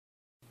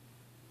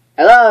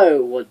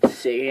Hello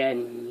once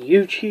again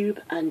YouTube,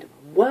 and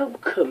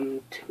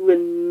welcome to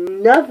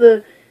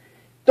another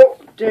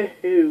Doctor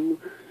Who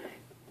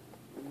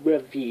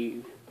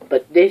review.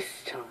 But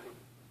this time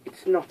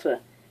it's not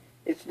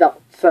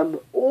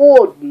some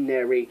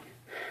ordinary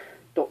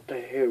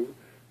Doctor Who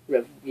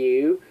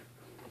review.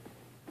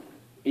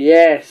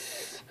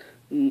 Yes,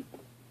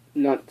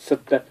 Knights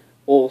of the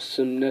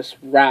Awesomeness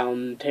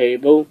Round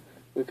Table.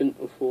 We can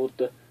afford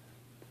the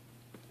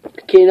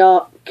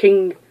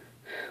King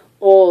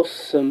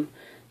Awesome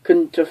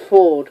couldn't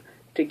afford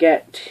to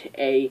get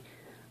a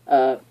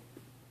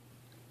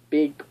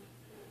big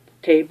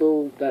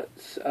table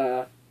that's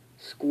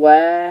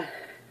square.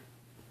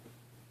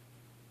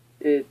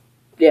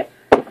 Yeah.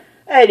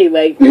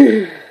 Anyway,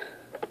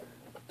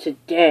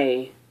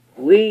 today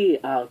we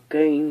are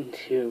going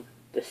to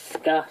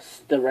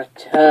discuss the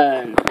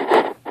return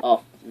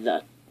of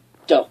the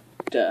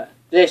Doctor.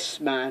 This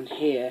man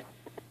here.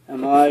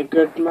 Am I a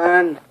good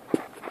man?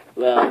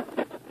 Well,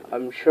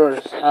 I'm sure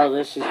as hell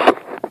this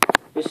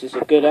is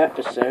a good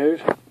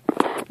episode.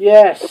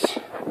 Yes,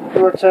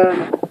 the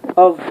return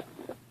of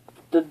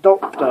the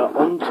Doctor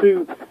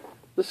onto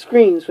the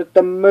screens with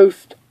the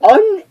most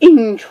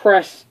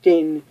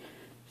uninteresting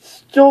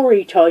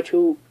story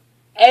title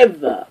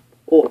ever,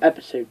 or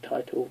episode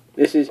title.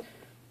 This is,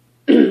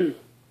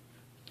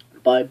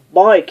 by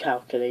my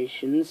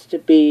calculations, to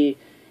be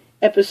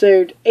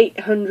episode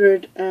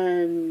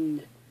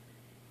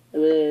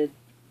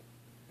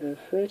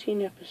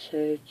 13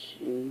 episodes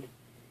in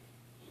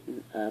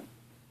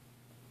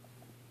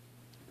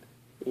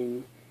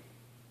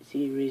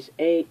series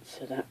 8,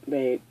 so that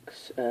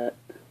makes okay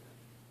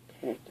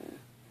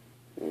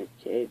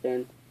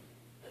then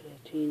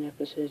 13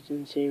 episodes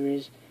in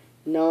series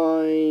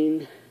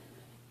 9.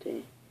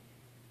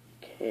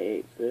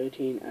 Okay,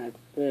 13 add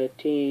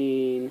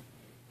 13,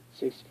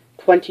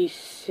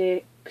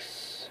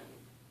 26,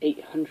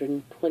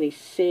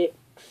 826,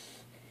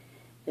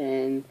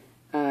 then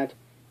add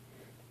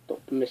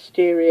Dr.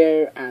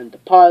 Mysterio and the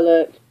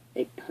pilot,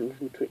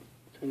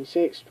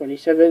 826,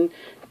 27,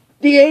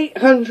 the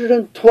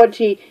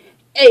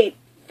 828th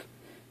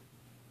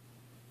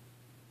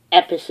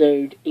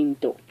episode in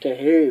Doctor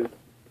Who.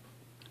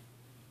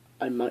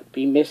 I might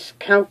be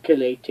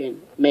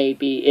miscalculating.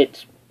 Maybe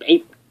it's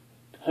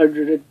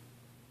 829th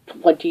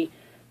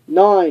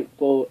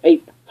or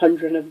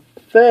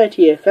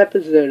 830th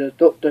episode of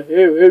Doctor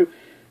Who.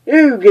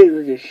 Who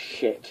gives a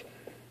shit?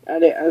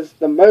 And it has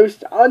the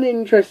most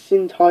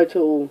uninteresting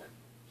title,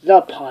 The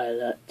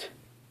Pilot.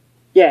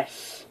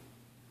 Yes.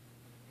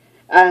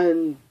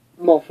 And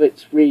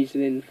Moffat's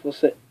reasoning for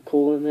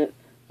calling it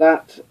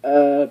that,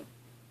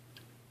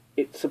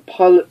 it's a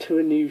pilot to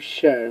a new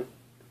show.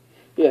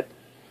 Yeah.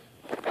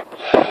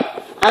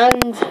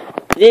 And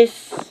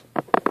this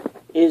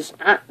is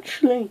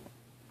actually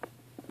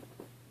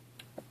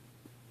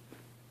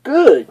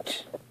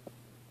good.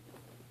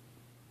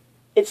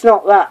 It's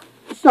not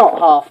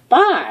half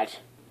bad.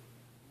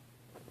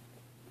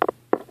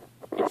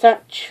 It's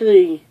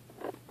actually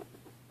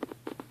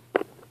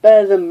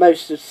better than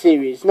most of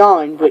Series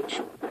 9,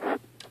 which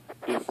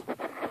is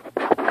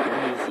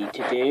easy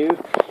to do.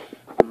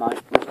 I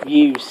might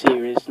review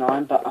Series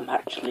 9, but I'm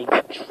actually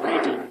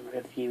dreading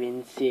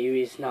reviewing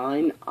Series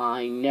 9.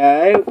 I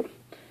know.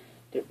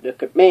 Don't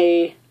look at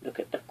me. Look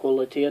at the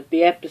quality of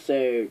the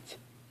episodes.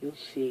 You'll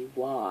see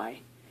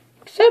why.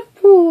 Except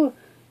for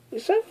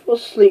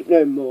Sleep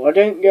No More. I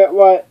don't get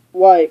why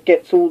it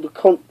gets all the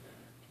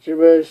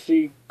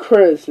controversy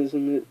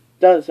criticism it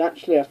does.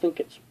 Actually, I think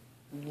it's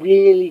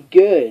really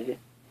good.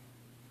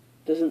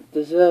 Doesn't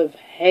deserve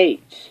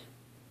hate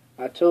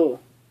at all.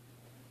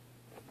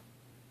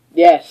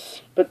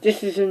 Yes, but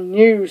this is a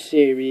new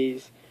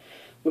series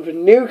with a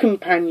new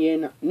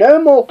companion.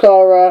 No more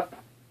Clara.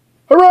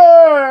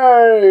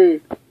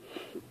 Hooray!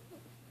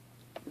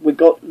 We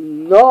got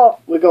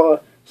a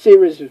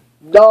series of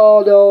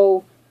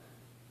Nardo,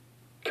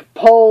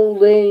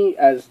 Capaldi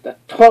as the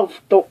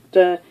 12th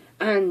Doctor,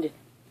 and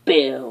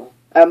Bill.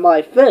 And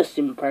my first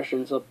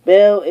impressions of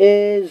Bill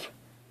is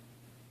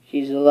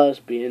she's a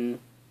lesbian.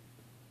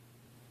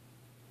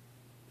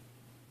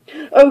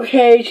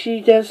 Okay, she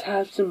does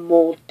have some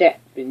more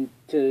depth in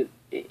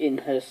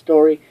her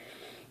story,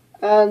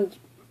 and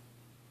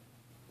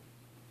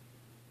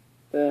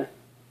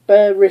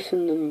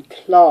Barrison and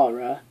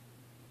Clara,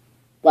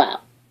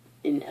 well,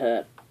 in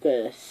her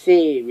first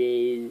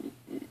series,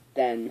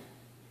 then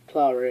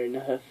Clara in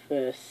her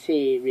first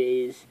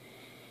series,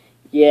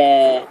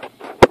 yeah,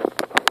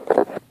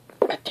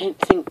 I don't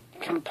think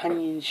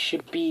companions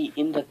should be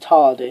in the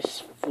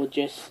TARDIS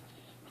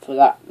for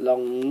that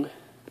long.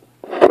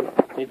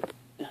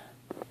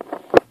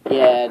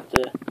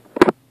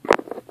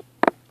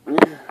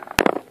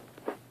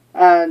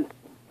 And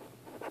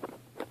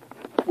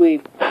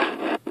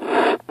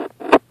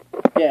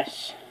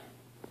yes,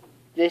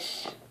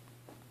 this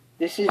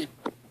is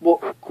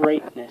what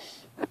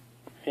greatness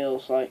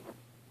feels like.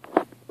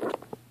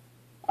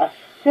 I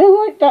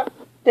feel like that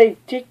they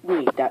did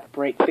need that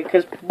break,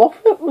 because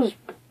Moffat was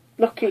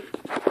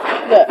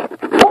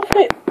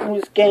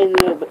was getting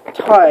a little bit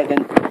tired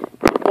and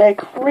their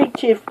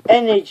creative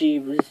energy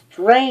was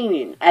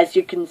draining, as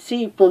you can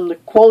see from the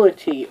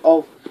quality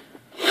of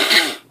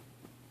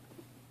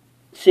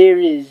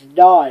Series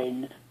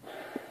 9.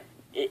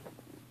 It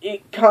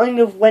kind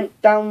of went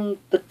down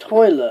the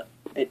toilet,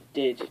 it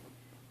did.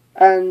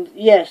 And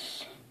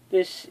yes,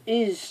 this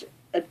is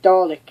a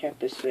Dalek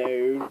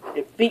episode.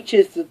 It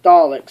features the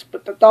Daleks,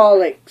 but the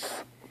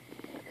Daleks,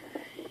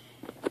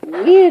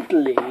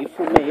 weirdly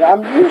for me,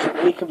 I'm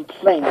usually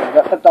complaining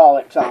that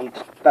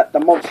the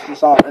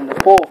monsters aren't in the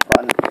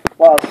forefront,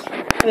 whilst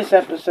this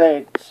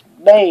episode's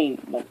main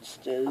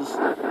monsters,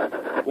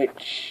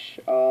 which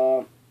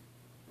are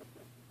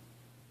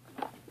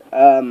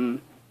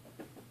I'm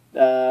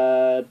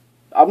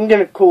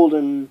gonna call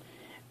them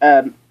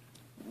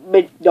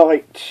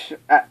Midnight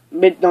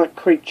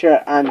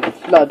Creature and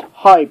Flood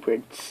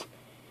hybrids.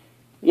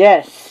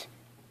 Yes,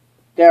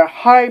 they're a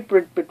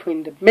hybrid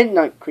between the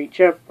Midnight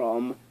Creature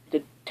from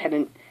the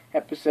Tennant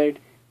episode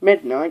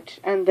Midnight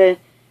and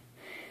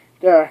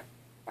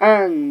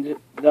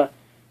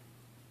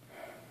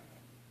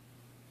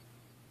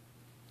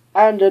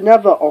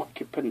another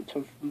occupant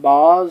of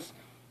Mars,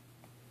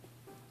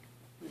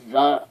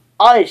 the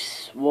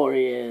Ice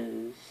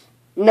Warriors.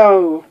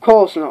 No, of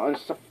course not.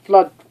 It's the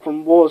Flood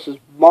from Wars of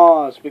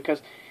Mars,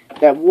 because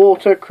they're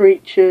water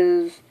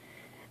creatures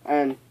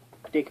and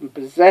they can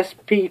possess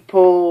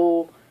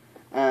people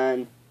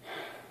and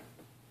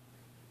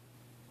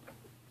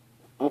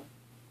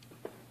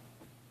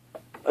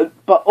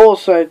but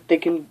also they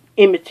can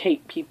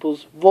imitate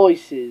people's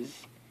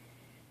voices.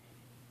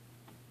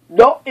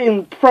 Not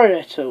in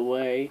Predator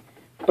way,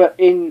 but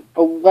in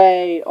a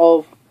way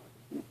of,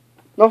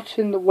 not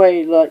in the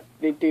way like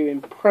they do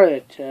in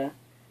Predator,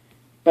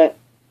 but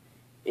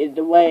in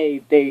the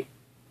way they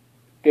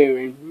do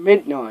in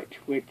Midnight,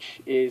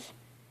 which is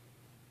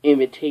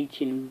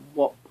imitating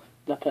what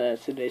the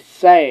person is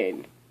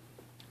saying.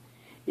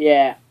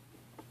 Yeah.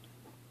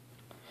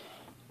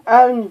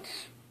 And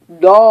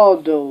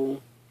Nardole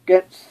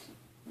gets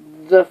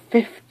the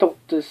Fifth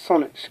Doctor's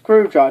sonic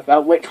screwdriver,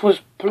 which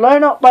was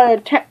blown up by a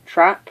tech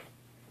trap.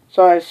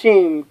 So I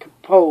assume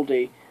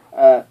Capaldi,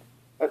 no,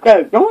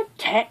 not a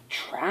tech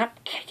trap,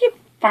 get your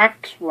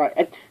facts right,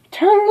 a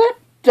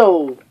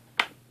pterodactyl.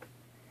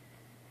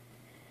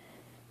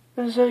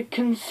 There's a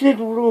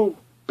considerable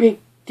big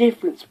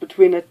difference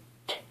between a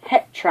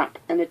tech trap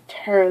and a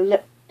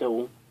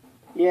pterodactyl.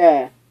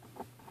 Yeah.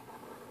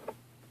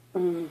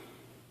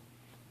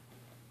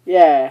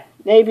 Yeah,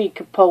 maybe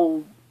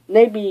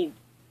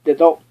the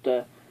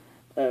Doctor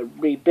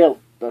rebuilt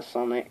the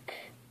Sonic,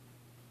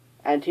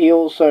 and he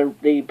also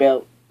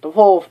rebuilt the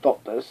Fourth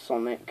Doctor's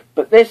Sonic,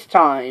 but this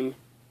time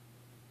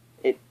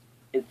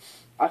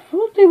it's I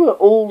thought they were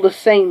all the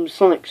same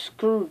sonic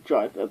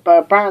screwdriver, but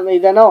apparently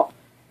they're not.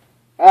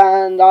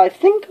 And I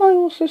think I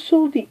also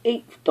saw the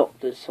Eighth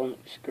Doctor's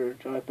sonic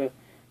screwdriver.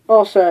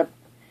 Also,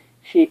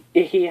 he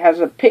has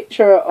a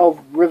picture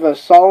of River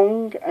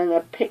Song and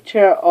a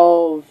picture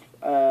of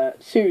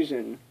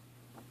Susan,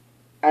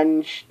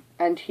 and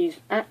he's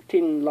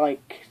acting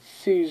like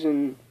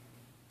Susan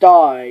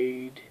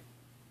died.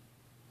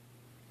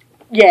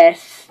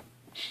 Yes,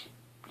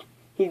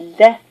 he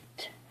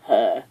left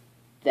her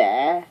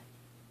there,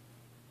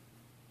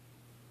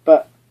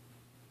 but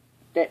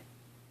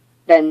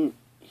then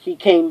he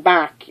came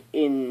back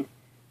in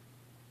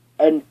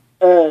an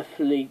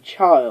earthly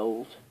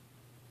child.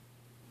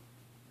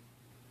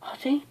 Are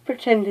they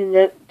pretending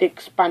that the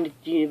expanded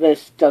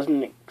universe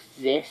doesn't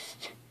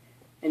exist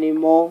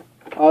anymore?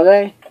 Are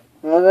they?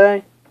 Are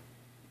they?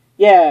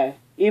 Yeah,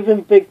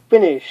 even Big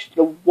Finish,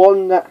 the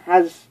one that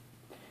has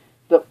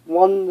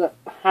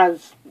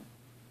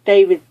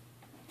David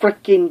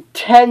frickin'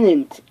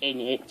 Tennant in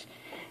it,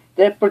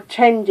 they're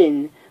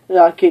pretending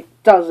like it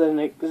doesn't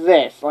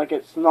exist, like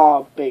it's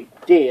not a big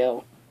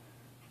deal.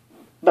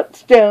 But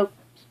still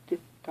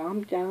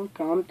calm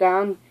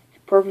down. He's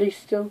probably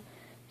still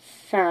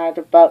sad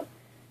about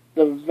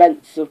the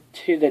events of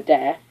To the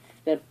Death.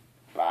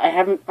 I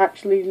haven't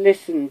actually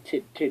listened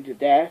to the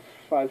Death.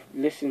 I've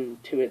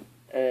listened to an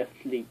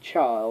earthly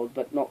child,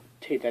 but not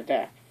To the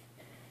Death,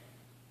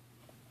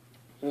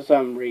 for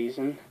some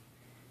reason.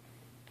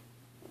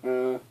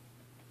 Maybe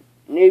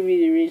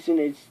the reason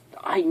is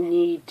I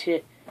need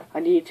to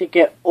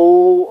get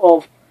all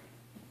of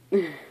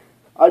the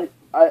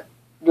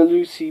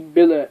Lucy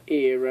Miller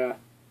era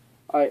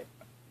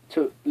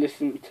to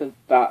listen to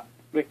that,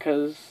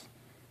 because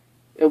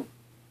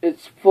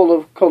it's full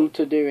of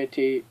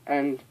continuity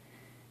and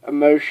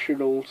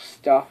emotional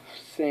stuff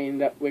saying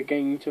that we're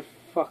going to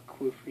fuck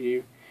with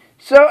you.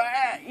 So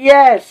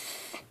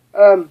yes,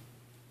 on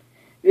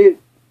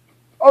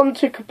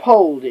to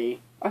Capaldi.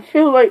 I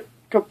feel like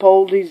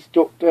Capaldi's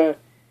Doctor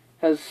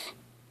has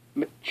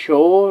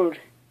matured,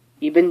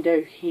 even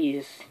though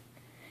he's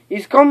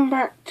gone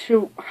back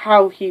to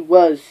how he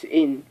was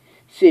in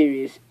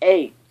Series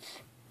 8.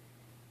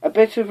 A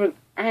bit of an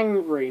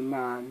angry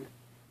man.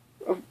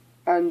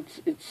 And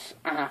it's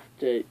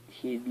after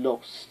he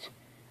lost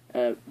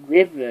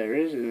River,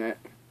 isn't it?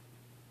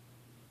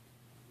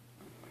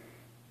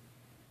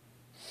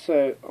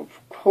 So,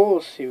 of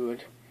course he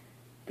would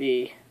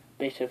be a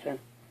bit of an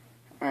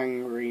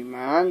angry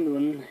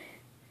man,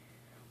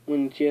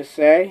 wouldn't you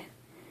say?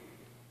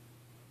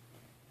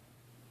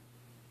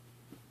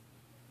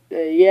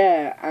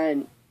 Yeah,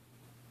 and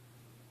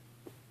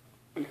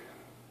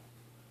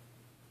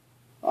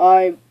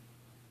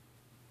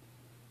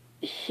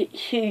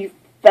he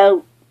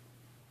felt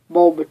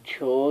more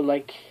mature,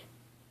 like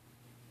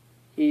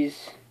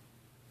he's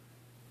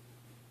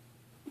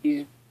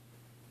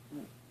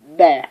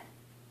there.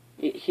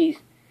 He's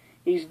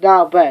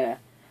now better.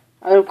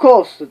 And of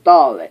course the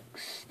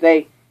Daleks,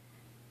 they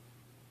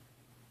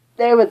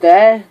were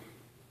there.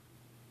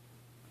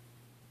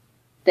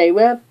 They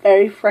were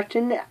very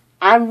threatening,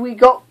 and we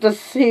got to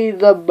see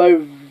the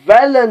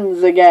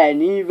Movellans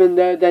again, even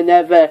though their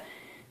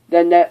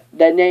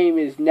name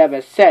is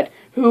never said.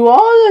 Who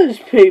are those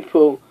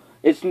people?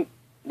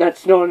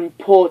 That's not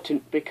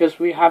important, because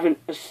we haven't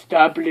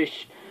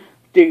established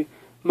the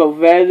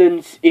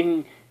Movellans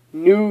in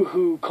New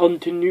Who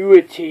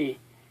continuity,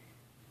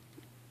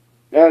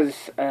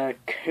 as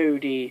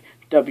Cody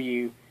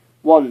W1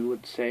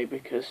 would say,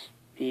 because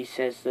he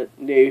says that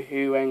New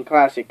Who and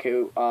Classic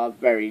Who are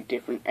very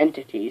different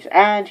entities,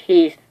 and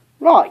he's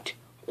right.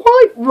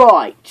 Quite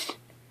right.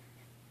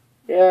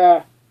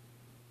 Yeah.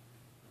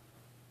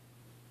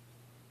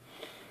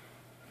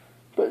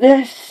 But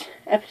this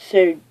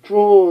episode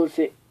draws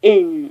it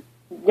in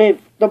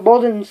with the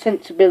modern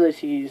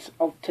sensibilities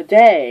of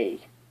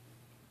today.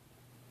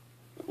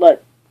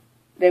 Like,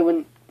 they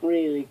wouldn't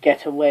really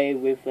get away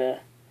with a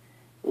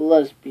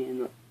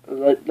lesbian.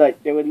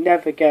 Like, they would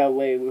never get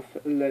away with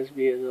a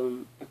lesbian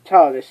on a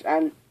TARDIS,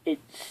 and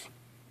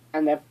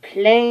they're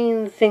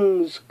playing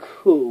things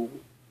cool.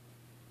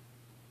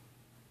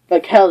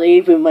 Like, hell, they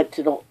even went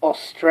to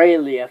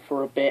Australia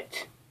for a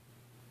bit.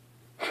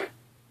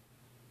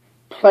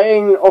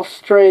 Playing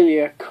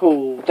Australia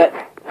cool.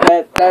 They're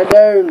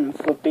known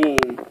for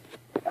being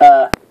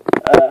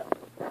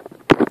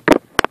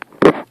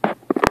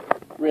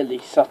really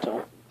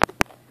subtle.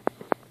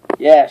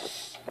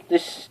 Yes,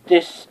 this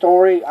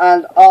story,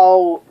 and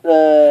I'll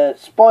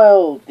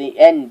spoil the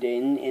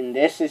ending in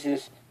this. This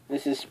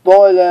is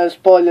spoilers.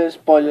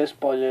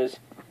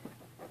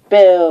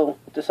 Bill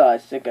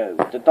decides to go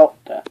with the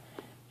Doctor.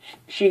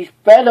 She's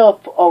fed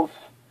up of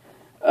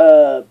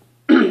her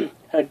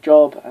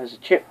job as a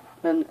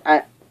chipman,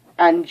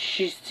 and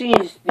she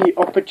sees the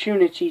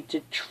opportunity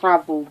to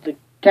travel the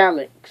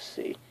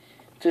galaxy,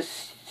 to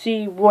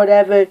see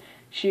whatever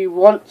she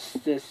wants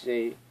to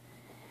see,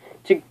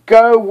 to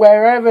go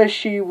wherever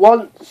she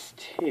wants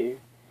to.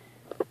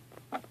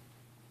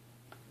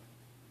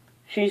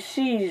 She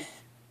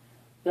sees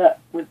that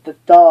with the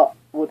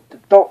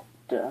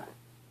Doctor,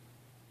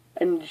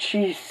 and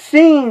she's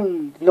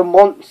seen the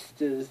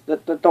monsters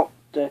that the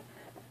Doctor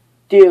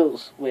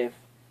deals with.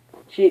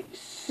 She's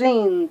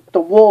seen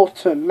the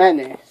water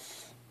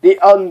menace, the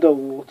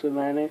underwater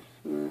menace.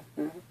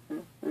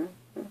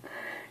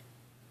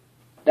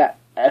 That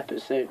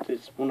episode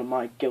is one of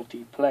my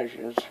guilty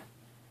pleasures.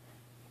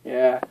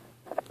 Yeah.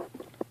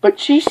 But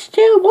she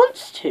still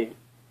wants to.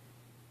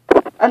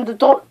 And the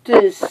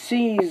Doctor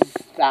sees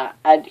that,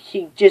 and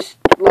he's just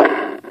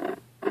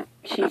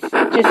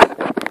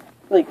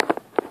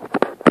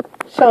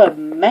so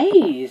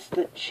amazed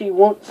that she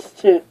wants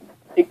to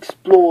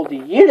explore the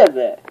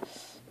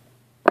universe.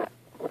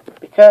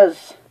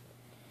 Because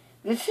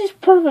this is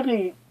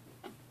probably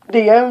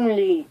the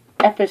only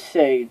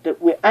episode that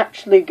we're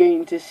actually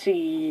going to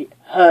see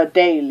her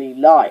daily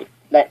life.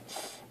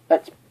 Let's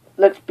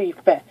be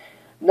fair.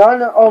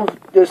 None of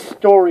the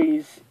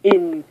stories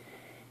in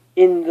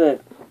the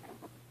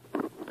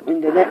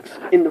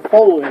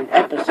following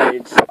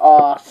episodes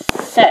are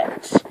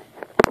set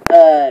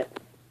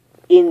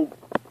in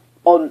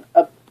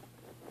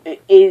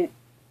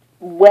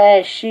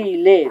where she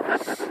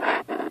lives.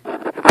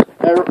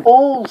 They're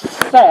all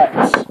set.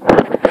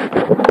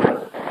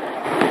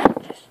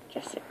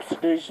 Just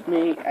excuse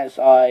me as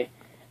I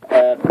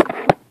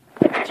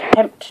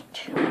attempt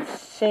to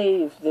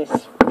save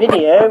this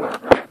video.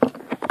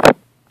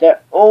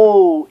 They're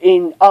all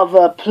in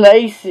other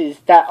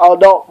places that are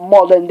not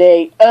modern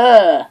day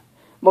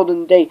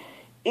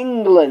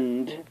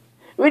England,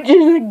 which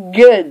is a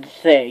good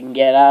thing,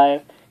 you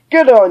know.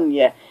 Good on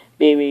you,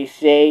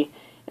 BBC.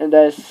 And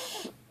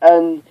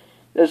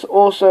there's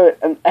also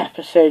an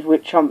episode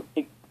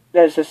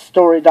there's a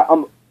story that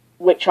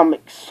I'm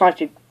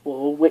excited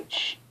for,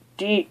 which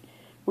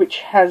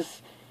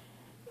has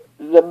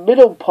the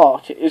middle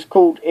part is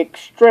called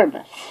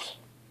Extremis.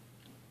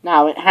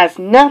 Now, it has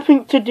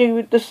nothing to do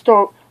with the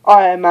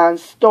Iron Man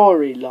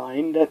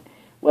storyline that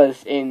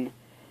was in.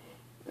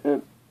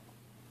 But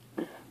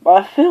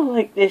I feel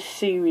like this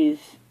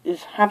series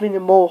is having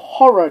a more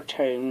horror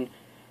tone,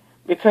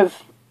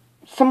 because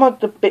some of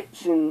the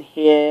bits in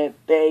here,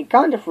 they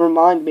kind of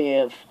remind me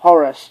of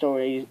horror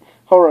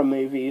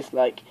movies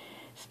like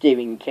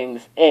Stephen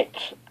King's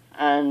It,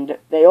 and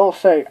they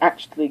also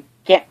actually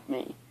get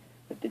me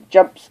with the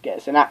jump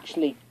scares and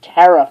actually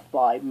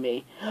terrify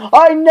me.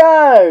 I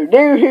know!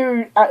 New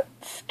Who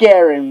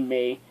scaring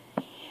me.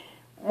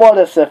 What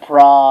a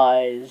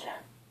surprise.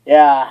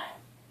 Yeah.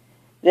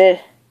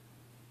 This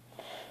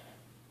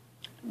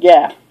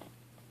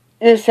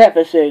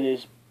episode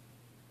is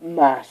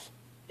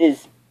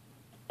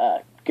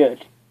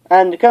good.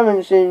 And the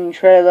coming soon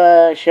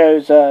trailer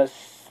shows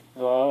us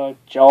the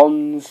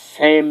John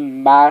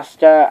Sim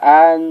Master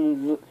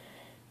and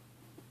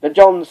the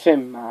John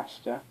Sim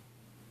Master.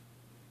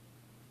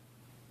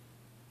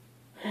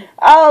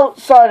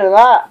 Outside of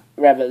that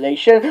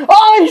revelation,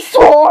 Ice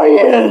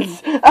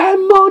Warriors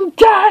and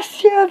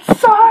Mondasian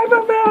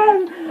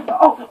Cybermen!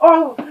 Hold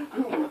on.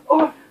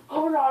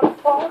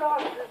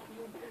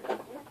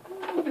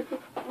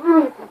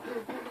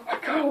 I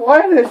can't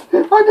wear this.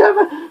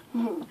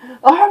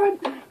 I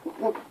haven't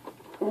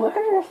wear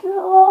this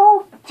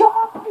little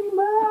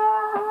timer.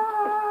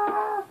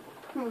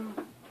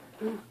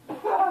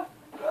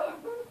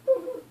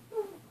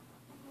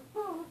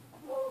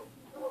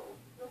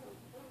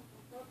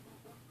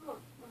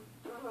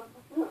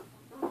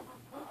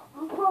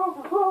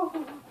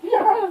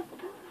 Yes!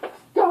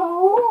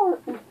 Star Wars!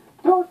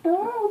 Don't do!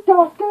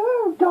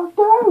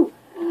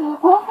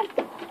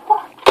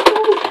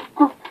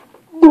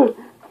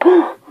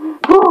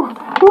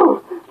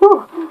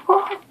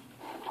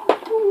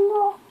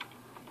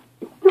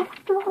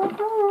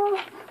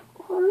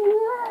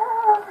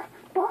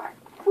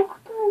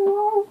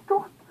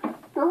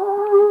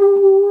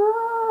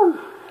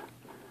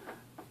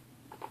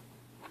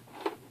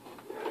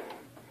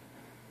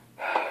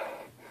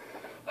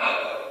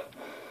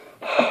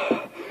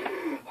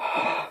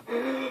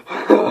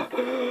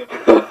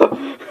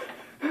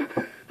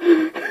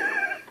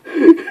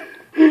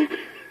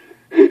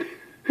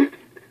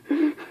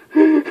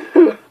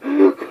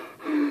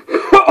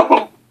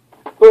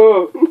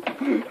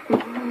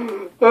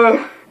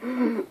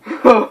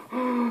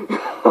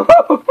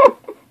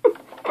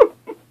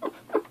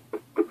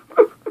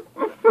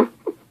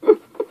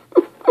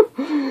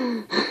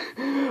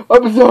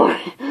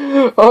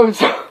 I'm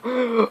sorry.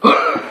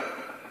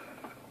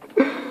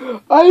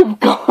 I've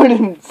gone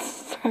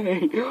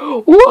insane.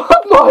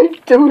 What am I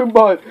doing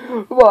my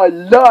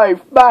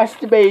life?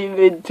 Masturbating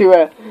into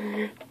a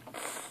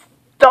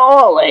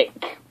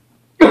Dalek.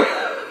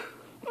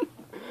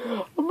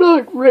 I'm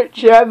like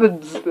Rich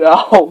Evans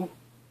now.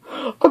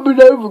 I'm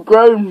an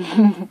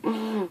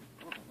overgrown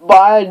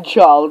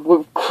man-child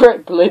with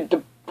crippling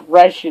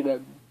depression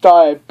and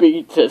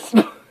diabetes.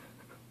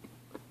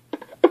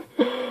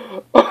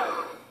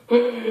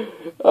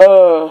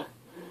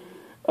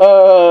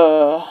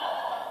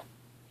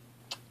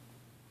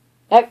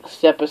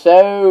 Next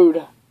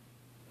episode,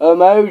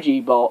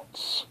 emoji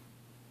bots.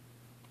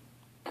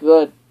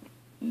 Good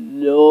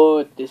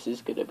lord, this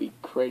is gonna be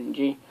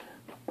cringy.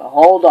 But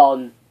hold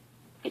on,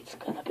 it's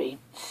gonna be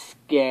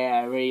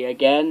scary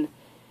again.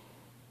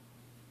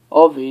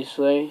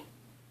 Obviously,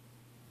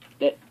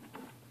 that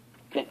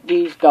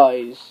these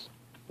guys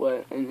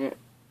were in it.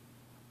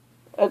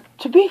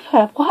 To be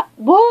fair, what?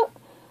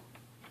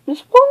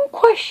 There's one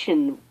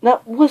question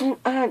that wasn't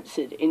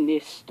answered in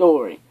this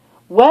story.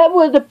 Where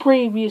were the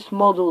previous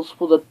models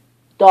for the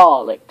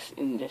Daleks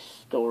in this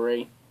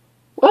story?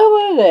 Where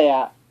were they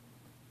at?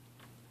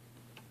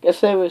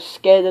 Guess they were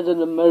scared of the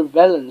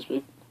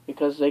Movellans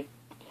because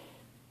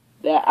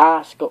their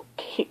ass got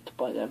kicked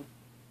by them.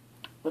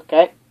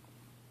 Okay.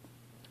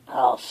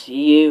 I'll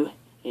see you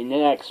in the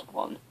next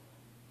one.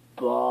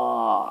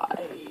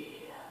 Bye.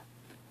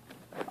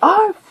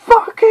 I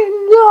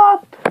fucking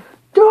love